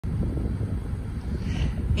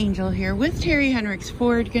Angel here with Terry Henricks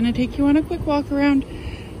Ford. Gonna take you on a quick walk around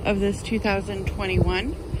of this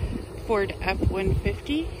 2021 Ford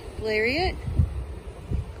F150 Lariat.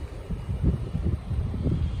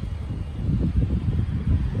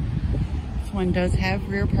 This one does have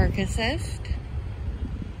rear park assist,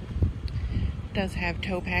 does have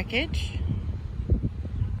tow package,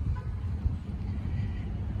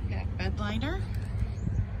 got bed liner.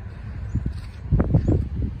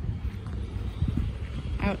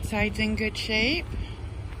 Outside's in good shape.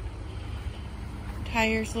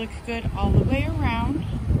 Tires look good all the way around.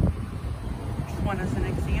 Just one as an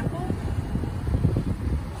example.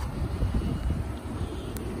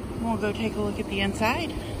 We'll go take a look at the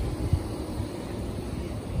inside.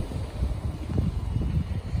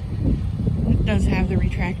 It does have the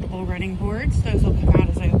retractable running boards. Those will come out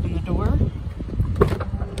as I open the door.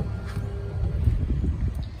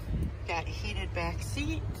 Got heated back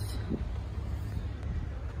seats.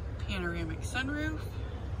 Panoramic sunroof.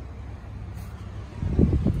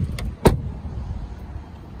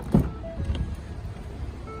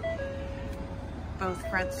 Both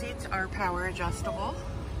front seats are power adjustable.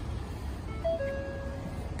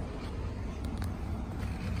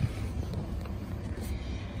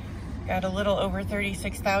 Got a little over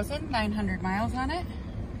 36,900 miles on it.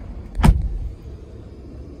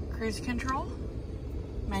 Cruise control,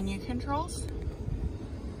 menu controls,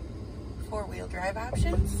 four-wheel drive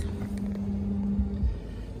options,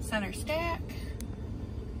 center stack,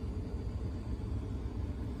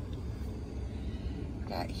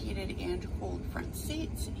 got heated and cooled front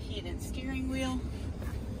seats, heated steering wheel,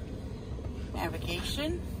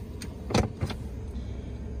 navigation,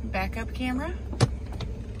 backup camera.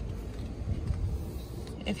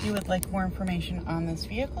 If you would like more information on this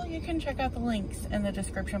vehicle, you can check out the links in the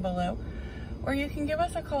description below, or you can give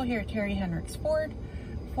us a call here at Terry Henricks Ford,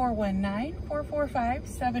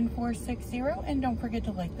 419-445-7460, and don't forget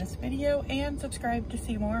to like this video and subscribe to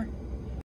see more.